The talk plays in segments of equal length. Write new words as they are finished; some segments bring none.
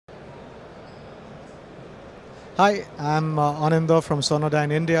Hi, I'm Ananda from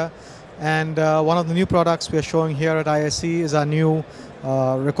Sonodyne India, and one of the new products we are showing here at ISE is our new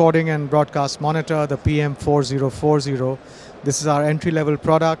recording and broadcast monitor, the PM4040. This is our entry-level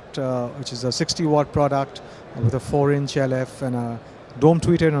product, which is a 60-watt product with a 4-inch LF and a dome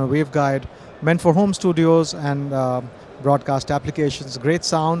tweeter and a waveguide, meant for home studios and broadcast applications. Great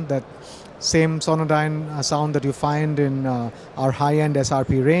sound, that same Sonodyne sound that you find in our high-end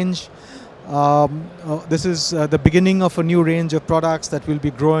SRP range. This is the beginning of a new range of products that will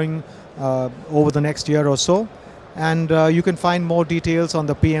be growing over the next year or so. And you can find more details on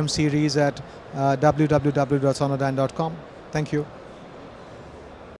the PM series at www.sonodyne.com. Thank you.